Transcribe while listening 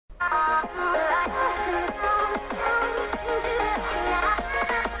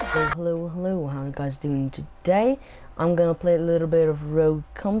Hello, how are you guys doing today? I'm gonna play a little bit of Rogue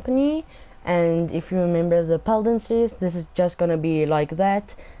Company, and if you remember the Paladin series, this is just gonna be like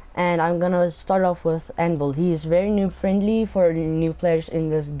that. And I'm gonna start off with Anvil. He is very new friendly for the new players in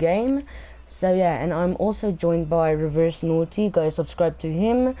this game. So yeah, and I'm also joined by Reverse Nauthy. Guys, subscribe to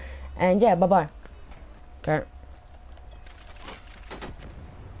him, and yeah, bye. Okay.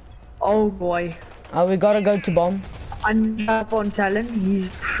 Oh boy. We gotta go to bomb. I'm up on talent. He's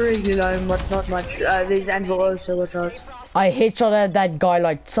pretty low, but not much. There's Anvil also with us. I headshot at that guy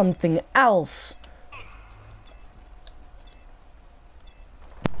like something else.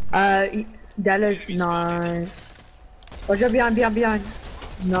 Dallas, nice. Watch out behind.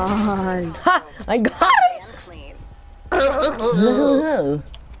 Nice. Ha! I got it!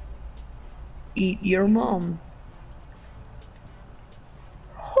 Eat your mom.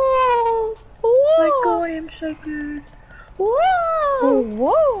 Whoa! Oh, I am so good. Whoa!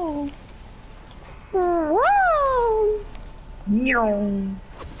 Whoa! Whoa!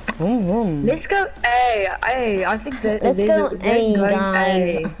 Vroom. Let's go A. I think that Let's go A, going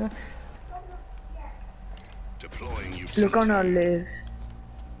guys. A. Look on our list.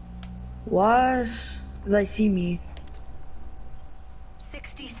 What? They see me.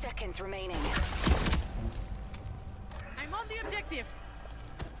 60 seconds remaining. I'm on the objective.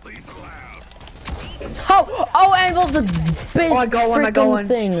 Oh, Anvil's the best freaking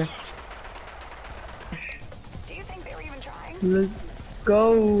thing. Do you think they were even trying? Let's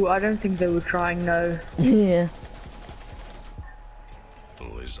go. I don't think they were trying, no. Yeah.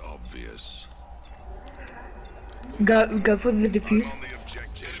 Is obvious. Go for the defuse.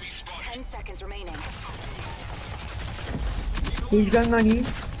 10 seconds remaining. He's going on you.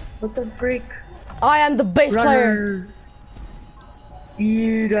 What the freak? I am the best player.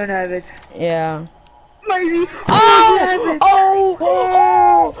 You don't have it. Yeah. Maybe. Oh!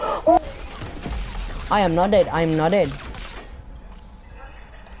 I am not dead.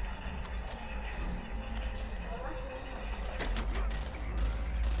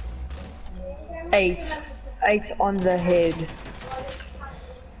 Eight on the head.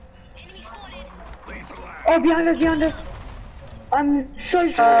 Oh, behind us. I'm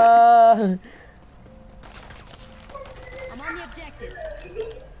so sorry. I'm on the objective.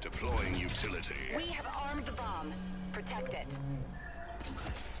 Deploying utility. We have armed the bomb. Protect it.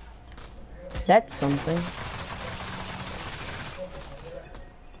 That's something.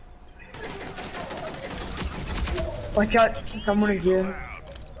 Watch out, someone is here.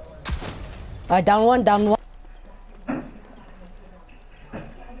 Down one.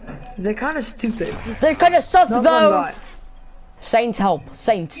 They're kind of stupid. They're kind of sus Not though. gonna lie. Saints help.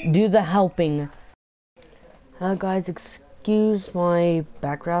 Saints, do the helping. Guys, excuse my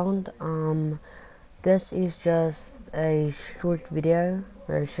background. This is just a short video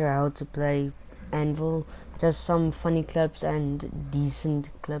where I show how to play Anvil. Just some funny clips and decent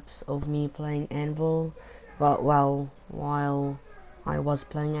clips of me playing Anvil. While I was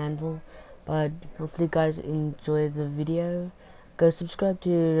playing Anvil. But hopefully you guys enjoy the video. Go subscribe to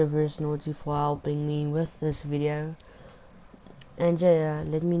Reverse Nauthy for helping me with this video. And yeah,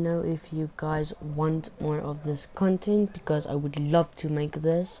 let me know if you guys want more of this content, because I would love to make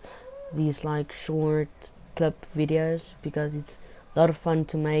these like short clip videos, because it's a lot of fun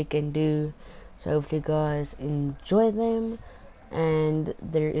to make and do. So hopefully you guys enjoy them, and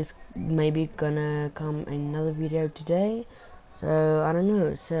there is maybe gonna come another video today, so I don't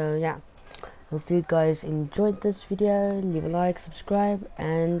know. So yeah, hopefully you guys enjoyed this video. Leave a like, subscribe,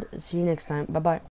 and see you next time. Bye bye.